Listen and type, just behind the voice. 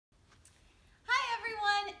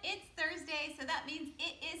Thursday, so that means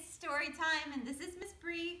it is story time, and this is Miss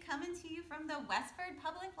Bree coming to you from the Westford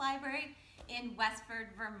Public Library in Westford,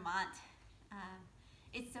 Vermont.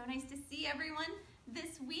 It's so nice to see everyone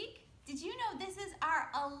this week. Did you know this is our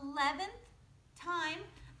 11th time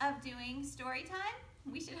of doing story time?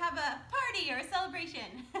 We should have a party or a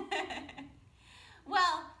celebration.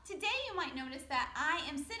 Well, today you might notice that I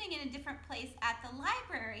am sitting in a different place at the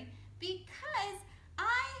library because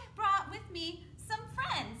I brought with me some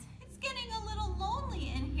friends. It's getting a little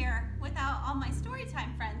lonely in here without all my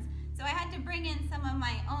storytime friends, so I had to bring in some of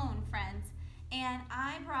my own friends, and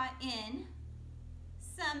I brought in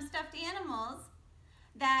some stuffed animals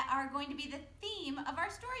that are going to be the theme of our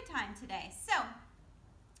story time today. So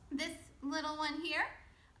this little one here,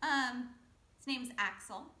 his name's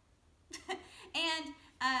Axel, and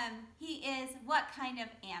he is what kind of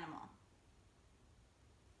animal?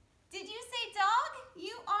 Did you say dog?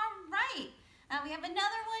 You are right. We have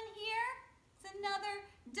another one here. It's another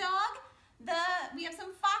dog. We have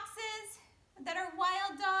some foxes that are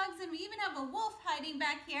wild dogs, and we even have a wolf hiding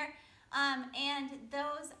back here. And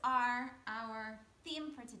those are our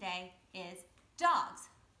theme for today is dogs.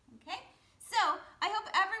 Okay? So I hope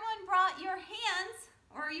everyone brought your hands,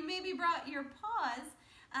 or you maybe brought your paws,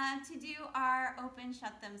 to do our Open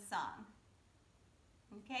Shut Them song.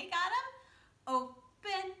 Okay, got them?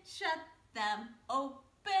 Open, shut them,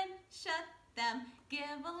 open, shut them, give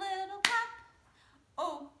a little clap.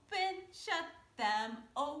 Open, shut them,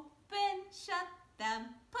 open, shut them,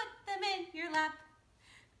 put them in your lap.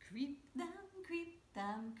 Creep them, creep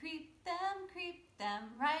them, creep them, creep them,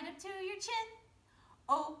 right up to your chin.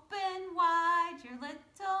 Open wide your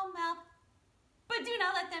little mouth, but do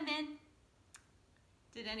not let them in.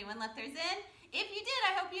 Did anyone let theirs in? If you did,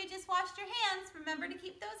 I hope you just washed your hands. Remember to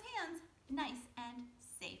keep those hands nice and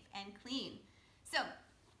safe and clean. So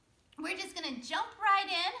we're just gonna jump right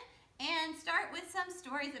in and start with some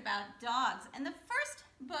stories about dogs. And the first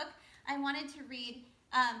book I wanted to read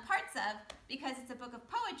parts of, because it's a book of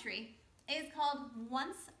poetry, is called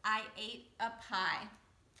Once I Ate a Pie.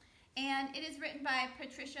 And it is written by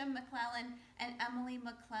Patricia McClellan and Emily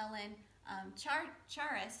McClellan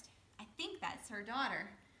Charest. I think that's her daughter.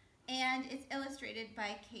 And it's illustrated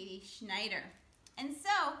by Katie Schneider. And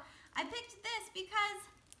so I picked this because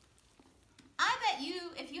I bet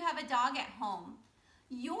you, if you have a dog at home,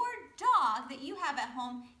 your dog that you have at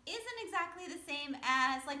home isn't exactly the same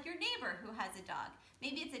as like your neighbor who has a dog.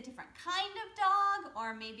 Maybe it's a different kind of dog,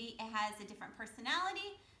 or maybe it has a different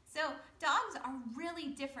personality. So dogs are really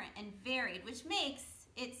different and varied, which makes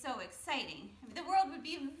it so exciting. The world would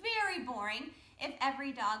be very boring if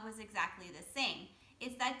every dog was exactly the same.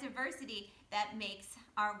 It's that diversity that makes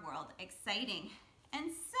our world exciting.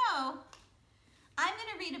 And so I'm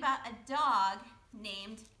going to read about a dog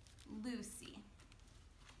named Lucy.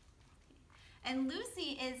 And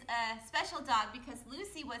Lucy is a special dog because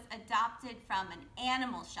Lucy was adopted from an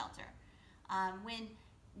animal shelter. When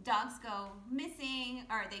dogs go missing,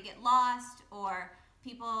 or they get lost, or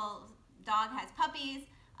dog has puppies,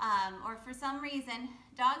 or for some reason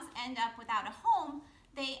dogs end up without a home,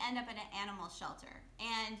 they end up in an animal shelter.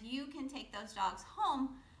 And you can take those dogs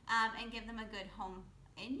home and give them a good home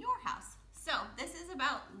in your house. So this is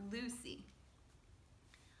about Lucy.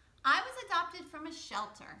 I was adopted from a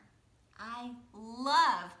shelter. I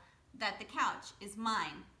love that the couch is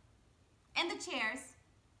mine, and the chairs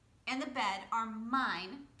and the bed are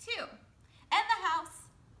mine too, and the house.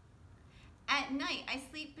 At night I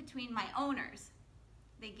sleep between my owners.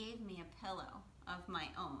 They gave me a pillow of my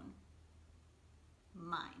own,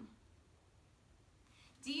 mine.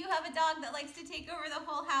 Do you have a dog that likes to take over the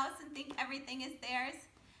whole house and think everything is theirs?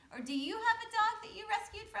 Or do you have a dog that you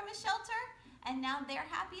rescued from a shelter and now they're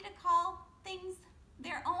happy to call things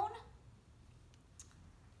their own?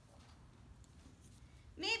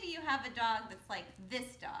 Maybe you have a dog that's like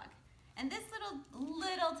this dog. And this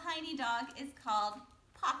little tiny dog is called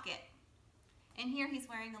Pocket. And here he's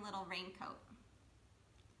wearing a little raincoat.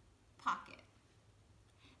 Pocket.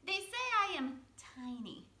 They say I am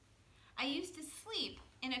tiny. I used to sleep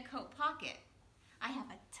in a coat pocket. I have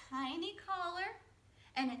a tiny collar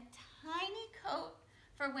and a tiny coat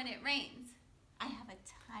for when it rains. I have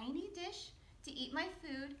a tiny dish to eat my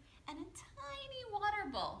food and a tiny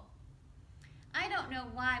water bowl. I don't know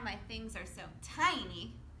why my things are so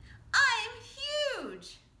tiny. I'm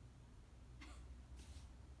huge.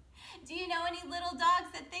 Do you know any little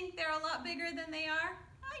dogs that think they're a lot bigger than they are?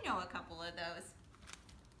 I know a couple of those.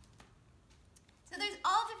 So there's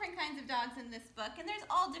all different kinds of dogs in this book, and there's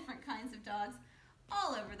all different kinds of dogs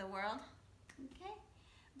all over the world. Okay?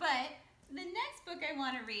 But the next book I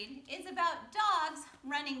want to read is about dogs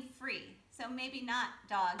running free. So maybe not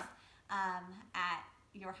dogs at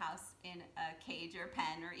your house in a cage or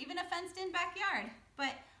pen or even a fenced-in backyard.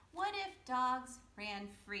 But what if dogs ran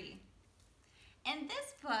free? And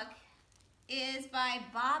this book is by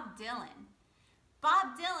Bob Dylan.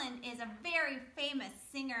 Bob Dylan is a very famous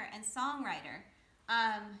singer and songwriter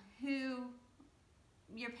who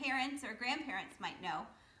your parents or grandparents might know.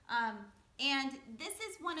 And this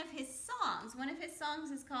is one of his songs. One of his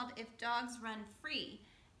songs is called If Dogs Run Free.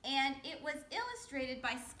 And it was illustrated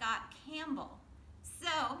by Scott Campbell.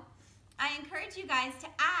 So I encourage you guys to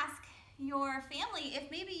ask your family if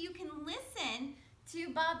maybe you can listen to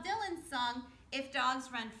Bob Dylan's song, If Dogs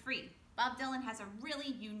Run Free. Bob Dylan has a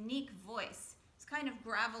really unique voice. It's kind of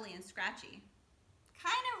gravelly and scratchy.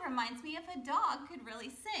 Kind of reminds me if a dog could really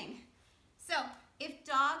sing. So, If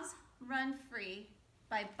Dogs Run Free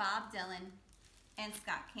by Bob Dylan and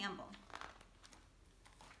Scott Campbell.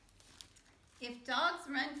 If Dogs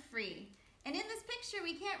Run Free. And in this picture,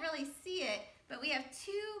 we can't really see it, but we have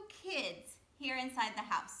two kids here inside the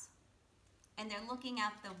house. And they're looking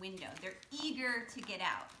out the window. They're eager to get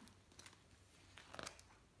out.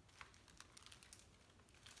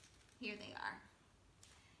 Here they are.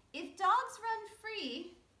 If dogs run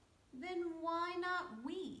free, then why not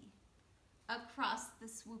we? Across the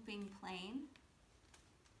swooping plain.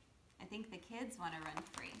 I think the kids want to run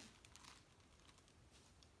free.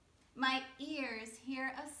 My ears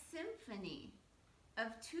hear a symphony of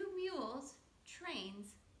two mules,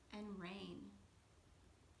 trains, and rain.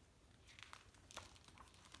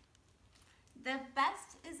 The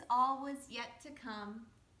best is always yet to come.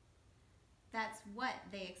 That's what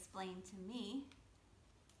they explained to me.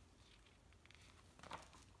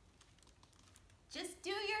 Just do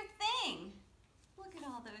your thing. Look at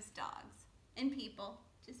all those dogs and people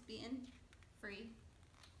just being free.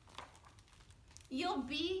 You'll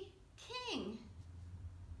be king.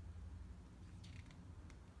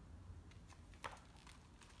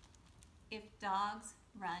 If dogs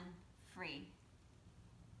run free.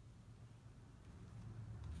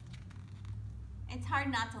 It's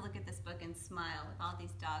hard not to look at this book and smile with all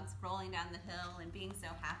these dogs rolling down the hill and being so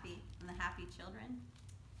happy, and the happy children.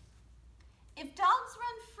 If dogs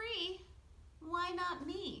run free, why not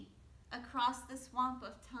me? Across the swamp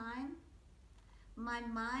of time, my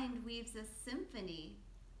mind weaves a symphony,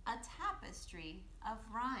 a tapestry of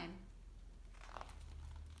rhyme.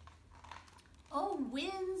 Oh,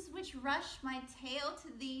 winds which rush my tale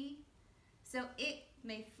to thee, so it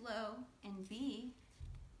may flow and be.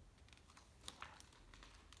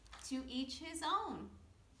 To each his own,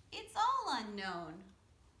 it's all unknown.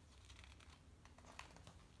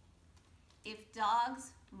 If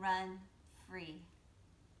dogs run free.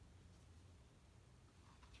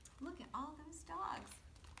 Look at all those dogs.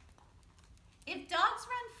 If dogs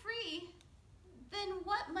run free, then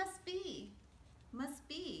what must be? Must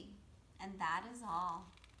be, and that is all.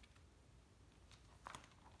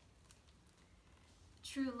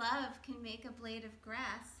 True love can make a blade of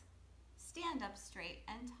grass stand up straight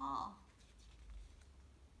and tall.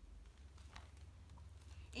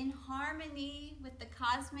 In harmony with the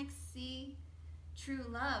cosmic sea, true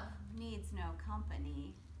love needs no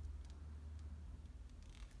company.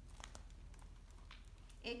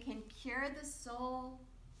 It can cure the soul,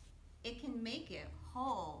 it can make it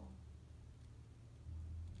whole.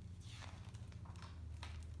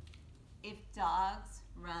 If dogs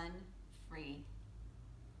run free.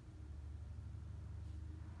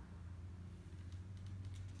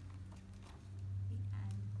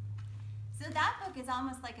 So that book is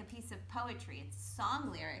almost like a piece of poetry. It's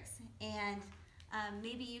song lyrics, and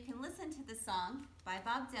maybe you can listen to the song by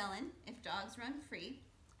Bob Dylan, If Dogs Run Free,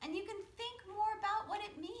 and you can think more about what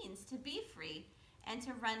it means to be free and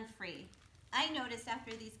to run free. I noticed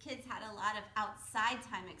after these kids had a lot of outside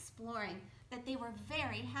time exploring that they were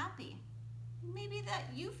very happy. Maybe that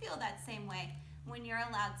you feel that same way when you're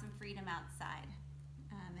allowed some freedom outside,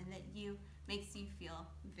 and that makes you feel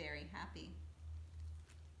very happy.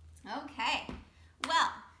 Okay,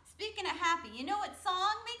 well, speaking of happy, you know what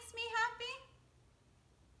song makes me happy?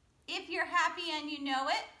 If you're happy and you know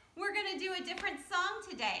it, we're going to do a different song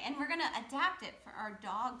today, and we're going to adapt it for our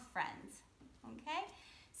dog friends, okay?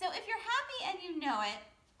 So if you're happy and you know it,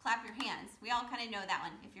 clap your hands. We all kind of know that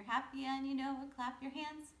one. If you're happy and you know it, clap your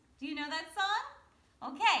hands. Do you know that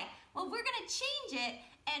song? Okay, well, we're going to change it,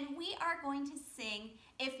 and we are going to sing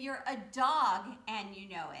If You're a Dog and You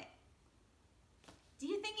Know It. Do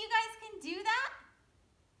you think you guys can do that?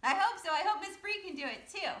 I hope so. I hope Miss Bree can do it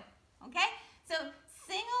too. Okay? So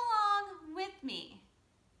sing along with me.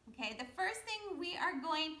 Okay? The first thing we are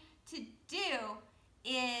going to do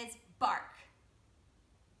is bark.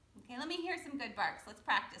 Okay, let me hear some good barks. Let's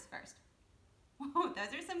practice first.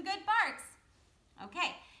 Those are some good barks.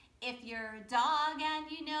 Okay, if you're a dog and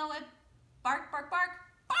you know it, bark, bark, bark,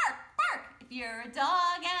 bark, bark. If you're a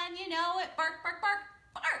dog and you know it, bark, bark, bark,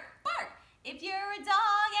 bark, bark. If you're a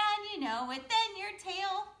dog and you know it, then your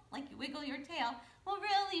tail, like you wiggle your tail, will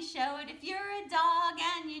really show it. If you're a dog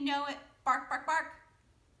and you know it, bark, bark, bark,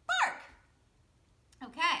 bark.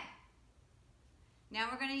 Okay, now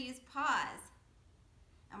we're going to use paws,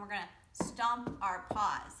 and we're going to stomp our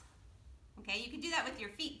paws. Okay, you can do that with your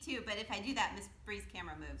feet too, but if I do that, Miss Bree's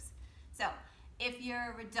camera moves. So, if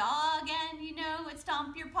you're a dog and you know it,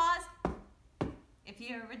 stomp your paws. If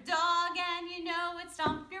you're a dog and you know it,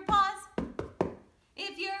 stomp your paws.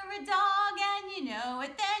 If you're a dog and you know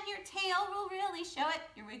it, then your tail will really show it.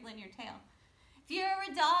 You're wiggling your tail. If you're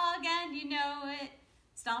a dog and you know it,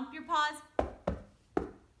 stomp your paws.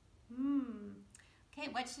 Okay,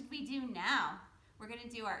 what should we do now? We're going to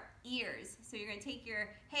do our ears. So you're going to take your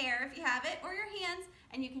hair, if you have it, or your hands,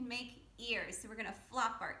 and you can make ears. So we're going to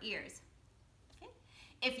flop our ears. Okay?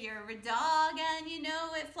 If you're a dog and you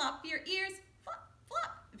know it, flop your ears, flop,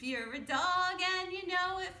 flop. If you're a dog and you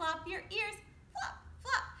know it, flop your ears, flop,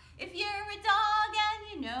 flop. If you're a dog and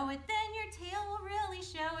you know it, then your tail will really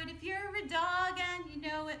show it. If you're a dog and you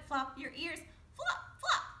know it, flop your ears, flop,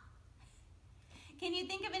 flop. Can you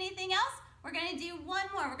think of anything else? We're going to do one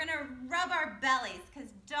more. We're going to rub our bellies because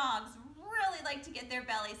dogs really like to get their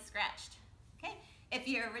bellies scratched. Okay? If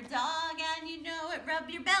you're a dog and you know it, rub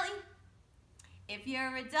your belly. If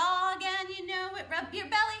you're a dog and you know it, rub your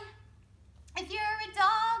belly. If you're a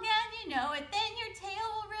dog and you know it, then your tail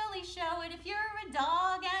will really show it. If you're a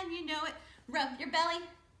dog and you know it, rub your belly.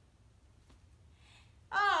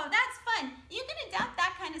 Oh, that's fun. You can adapt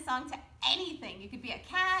that kind of song to anything. You could be a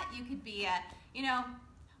cat, you could be a,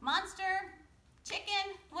 monster,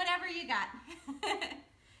 chicken, whatever you got.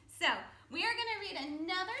 So, we are going to read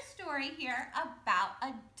another story here about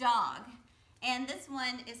a dog. And this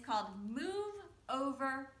one is called Move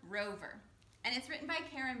Over Rover. And it's written by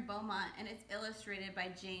Karen Beaumont and it's illustrated by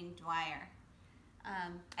Jane Dwyer.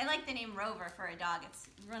 I like the name Rover for a dog. It's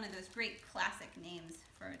one of those great classic names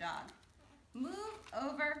for a dog. Move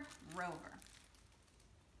Over Rover.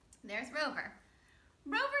 There's Rover.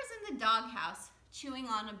 Rover's in the doghouse, chewing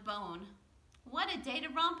on a bone. What a day to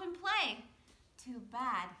romp and play. Too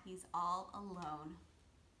bad he's all alone.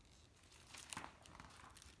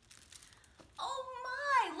 Oh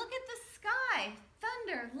my, look at the sky.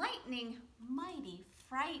 Thunder, lightning, mighty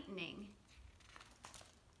frightening.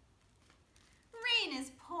 Rain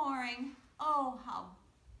is pouring. Oh, how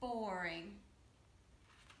boring.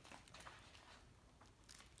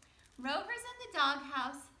 Rover's in the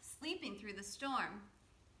doghouse, sleeping through the storm.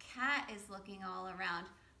 Cat is looking all around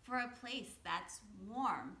for a place that's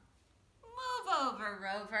warm. Move over,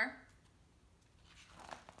 Rover.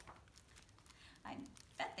 I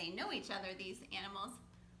bet they know each other, these animals.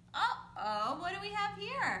 Uh-oh, what do we have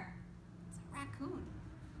here? It's a raccoon.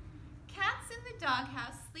 Cat's in the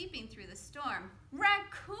doghouse, sleeping through the storm.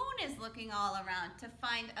 Raccoon is looking all around to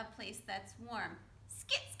find a place that's warm.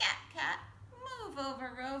 Skit, scat, cat. Move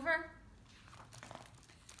over, Rover.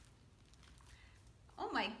 Oh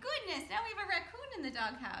my goodness, now we have a raccoon in the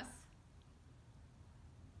doghouse.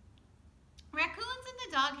 Raccoon's in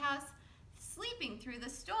the doghouse, sleeping through the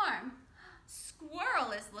storm.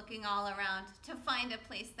 Squirrel is looking all around to find a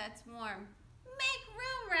place that's warm. Make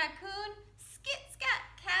room, raccoon. Skit, scat,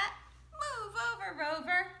 cat. Move over,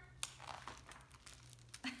 Rover.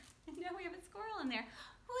 Now we have a squirrel in there.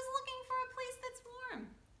 Who's looking for a place that's warm?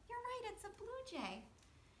 You're right, it's a blue jay.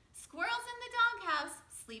 Squirrel's in the doghouse,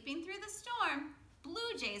 sleeping through the storm.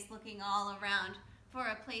 Blue jay's looking all around for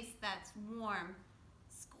a place that's warm.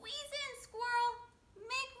 Squeeze in, squirrel.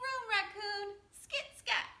 Make room, raccoon. Skit,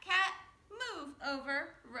 scat, cat. Move over,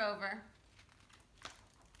 Rover.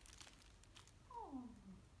 Oh,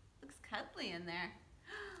 looks cuddly in there.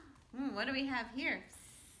 What do we have here?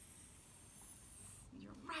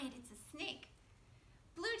 You're right, it's a snake.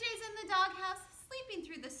 Blue jay's in the doghouse, sleeping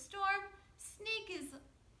through the storm. Snake is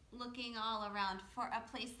looking all around for a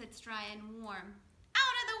place that's dry and warm.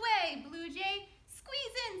 Out of the way, Blue jay.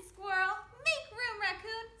 Squeeze in, squirrel. Make room,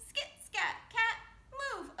 raccoon. Skit, scat, cat.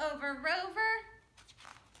 Move over, Rover.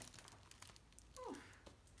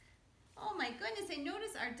 Oh my goodness, I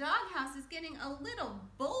notice our doghouse is getting a little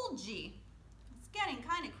bulgy. It's getting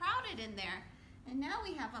kind of crowded in there. And now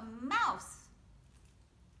we have a mouse.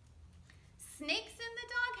 Snake's in the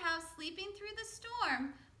doghouse, sleeping through the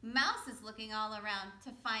storm. Mouse is looking all around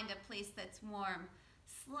to find a place that's warm.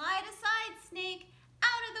 Slide aside, snake.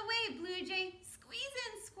 Out of the way, blue jay. Squeeze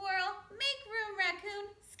in, squirrel. Make room, raccoon.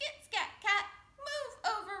 Skit, scat, cat.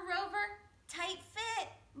 Move over, Rover. Tight fit.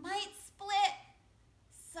 Might split.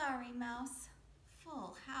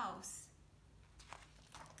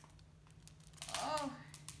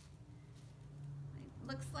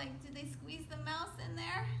 like, did they squeeze the mouse in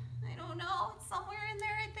there? I don't know. It's somewhere in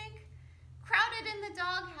there, I think. Crowded in the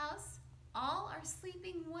doghouse, all are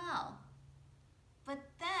sleeping well. But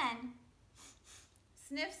then,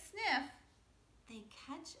 sniff, sniff, they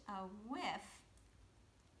catch a whiff.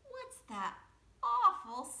 What's that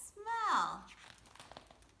awful smell?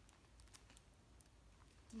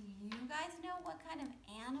 Do you guys know what kind of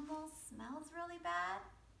animal smells really bad?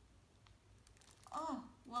 Oh,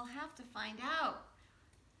 we'll have to find out.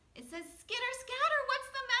 It says, skitter, scatter,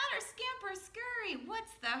 what's the matter? Scamper, scurry,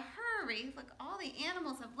 what's the hurry? Look, all the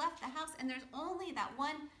animals have left the house and there's only that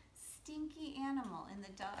one stinky animal in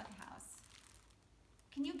the doghouse.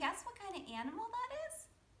 Can you guess what kind of animal that is?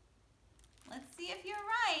 Let's see if you're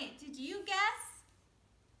right. Did you guess?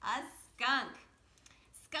 A skunk.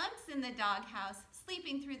 Skunks in the doghouse,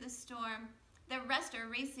 sleeping through the storm. The rest are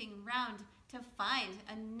racing round to find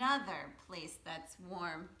another place that's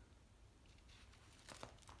warm.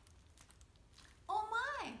 Oh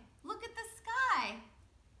my, look at the sky.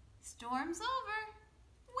 Storm's over.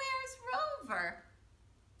 Where's Rover?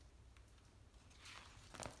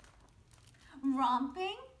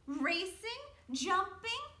 Romping, racing,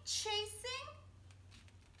 jumping, chasing?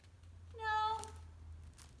 No.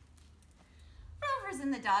 Rover's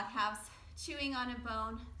in the doghouse, chewing on a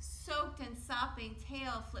bone, soaked and sopping,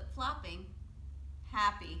 tail flip-flopping.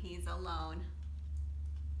 Happy he's alone.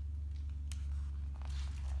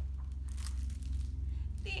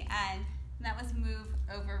 The end. That was Move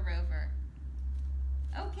Over Rover.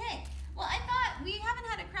 Okay, well I thought, we haven't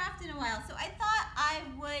had a craft in a while, so I thought I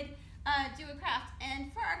would do a craft.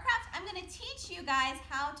 And for our craft, I'm going to teach you guys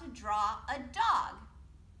how to draw a dog.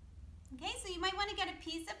 Okay, so you might want to get a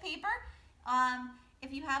piece of paper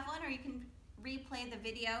if you have one, or you can replay the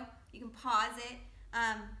video. You can pause it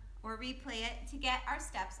or replay it to get our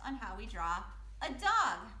steps on how we draw a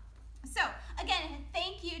dog. So again,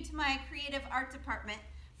 thank you to my creative art department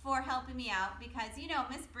for helping me out, because you know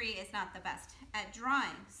Miss Bree is not the best at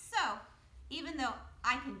drawing. So even though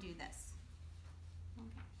I can do this.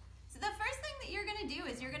 Okay. So the first thing that you're going to do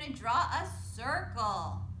is you're going to draw a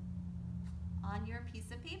circle on your piece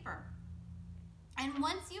of paper. And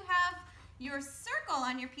once you have your circle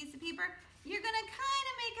on your piece of paper, you're going to kind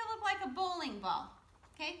of make it look like a bowling ball.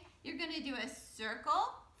 Okay? You're going to do a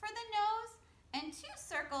circle for the nose and 2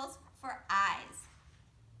 circles for eyes.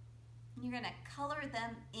 You're going to color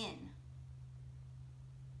them in.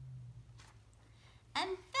 And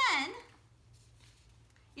then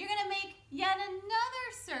you're going to make yet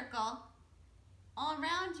another circle all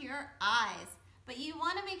around your eyes. But you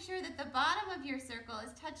want to make sure that the bottom of your circle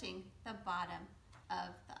is touching the bottom of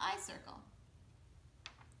the eye circle.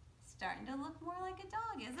 Starting to look more like a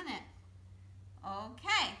dog, isn't it?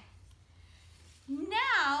 Okay.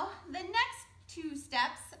 Now, the next 2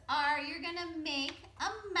 steps are you're going to make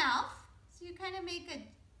a mouth. So you kind of make a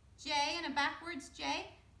J and a backwards J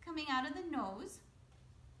coming out of the nose.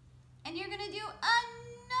 And you're going to do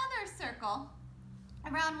another circle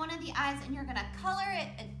around one of the eyes, and you're going to color it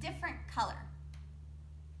a different color.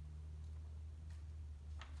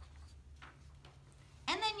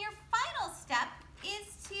 And then your final step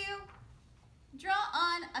is to draw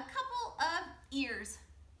on a couple of ears.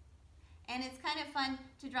 And it's kind of fun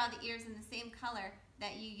to draw the ears in the same color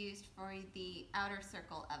that you used for the outer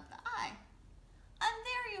circle of the eye. And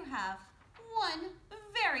there you have one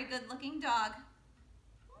very good looking dog.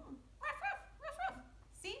 Ruff, ruff, ruff, ruff.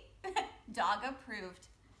 See? Dog approved.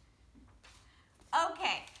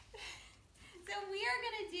 Okay, so we are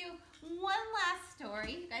going to do one last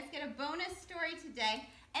story. You guys get a bonus story today.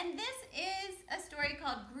 And this is a story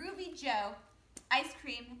called Groovy Joe, Ice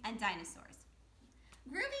Cream and Dinosaurs.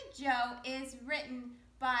 Groovy Joe is written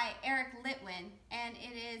by Eric Litwin, and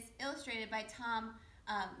it is illustrated by Tom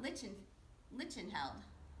Lichtenheld.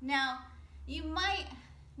 Now, you might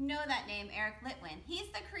know that name, Eric Litwin. He's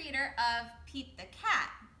the creator of Pete the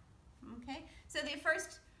Cat. Okay, so the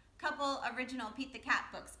first couple original Pete the Cat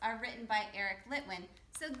books are written by Eric Litwin.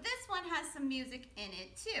 So this one has some music in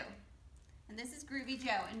it too. And this is Groovy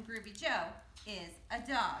Joe, and Groovy Joe is a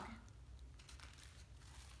dog.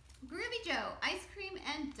 Groovy Joe, Ice Cream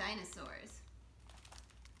and Dinosaurs.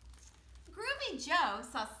 Groovy Joe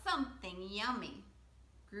saw something yummy.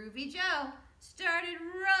 Groovy Joe started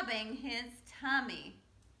rubbing his tummy.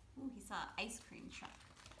 Ooh, he saw an ice cream truck.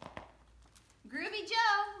 Groovy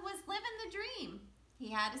Joe was living the dream. He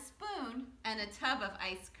had a spoon and a tub of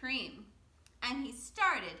ice cream, and he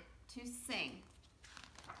started to sing.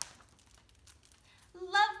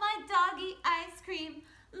 Love my doggy ice cream,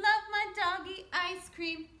 love my doggy ice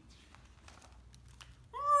cream.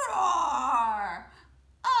 Roar!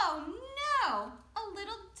 Oh no! A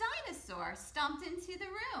little dinosaur stomped into the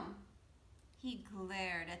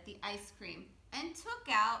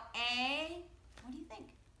out a, what do you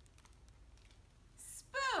think?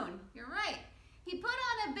 Spoon. You're right. He put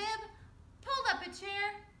on a bib, pulled up a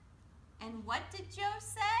chair, and what did Joe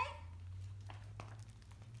say?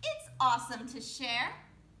 It's awesome to share.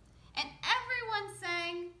 And everyone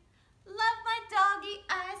sang, love my doggy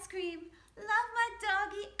ice cream, love my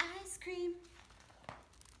doggy ice cream.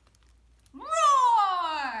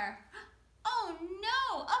 Roar! Oh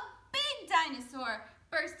no, a big dinosaur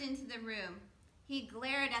burst into the room. He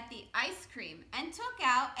glared at the ice cream and took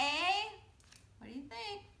out a, what do you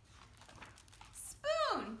think?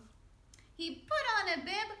 Spoon. He put on a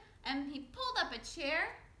bib and he pulled up a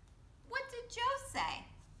chair. What did Joe say?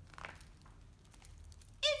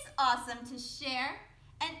 It's awesome to share.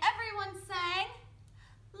 And everyone sang,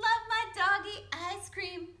 love my doggy ice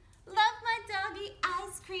cream, love my doggy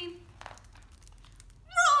ice cream.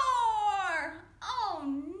 Roar! Oh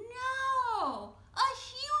no! A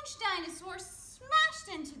huge dinosaur smashed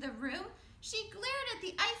into the room. She glared at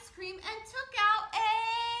the ice cream and took out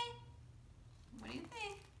a, what do you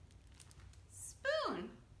think?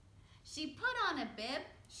 Spoon. She put on a bib.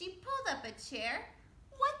 She pulled up a chair.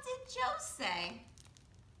 What did Joe say?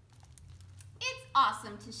 It's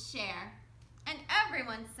awesome to share. And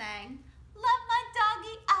everyone sang, love my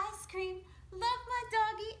doggy ice cream, love my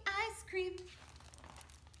doggy ice cream.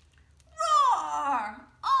 Roar!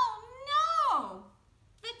 Oh no!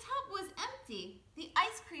 The tub was empty. The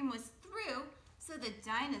ice cream was through, so the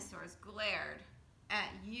dinosaurs glared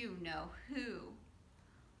at you know who.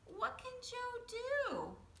 What can Joe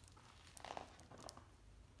do?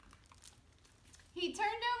 He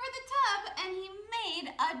turned over the tub and he made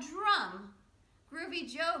a drum. Groovy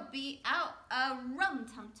Joe beat out a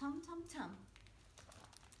rum-tum-tum-tum-tum.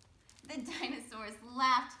 The dinosaurs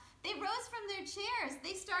laughed. They rose from their chairs.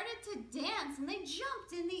 They started to dance and they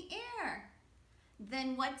jumped in the air.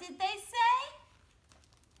 Then what did they say?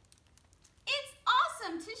 It's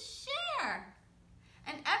awesome to share.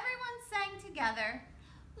 And everyone sang together,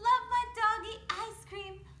 love my doggy ice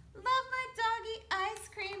cream, love my doggy ice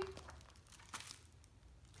cream.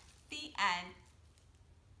 The end.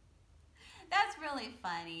 That's really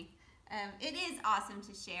funny. It is awesome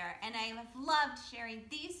to share, and I have loved sharing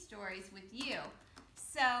these stories with you.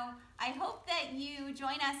 So I hope that you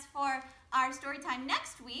join us for our story time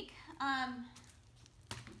next week. I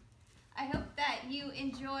hope that you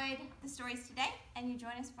enjoyed the stories today, and you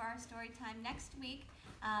join us for our story time next week.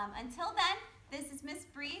 Until then, this is Miss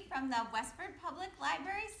Bree from the Westford Public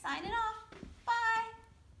Library signing off. Bye.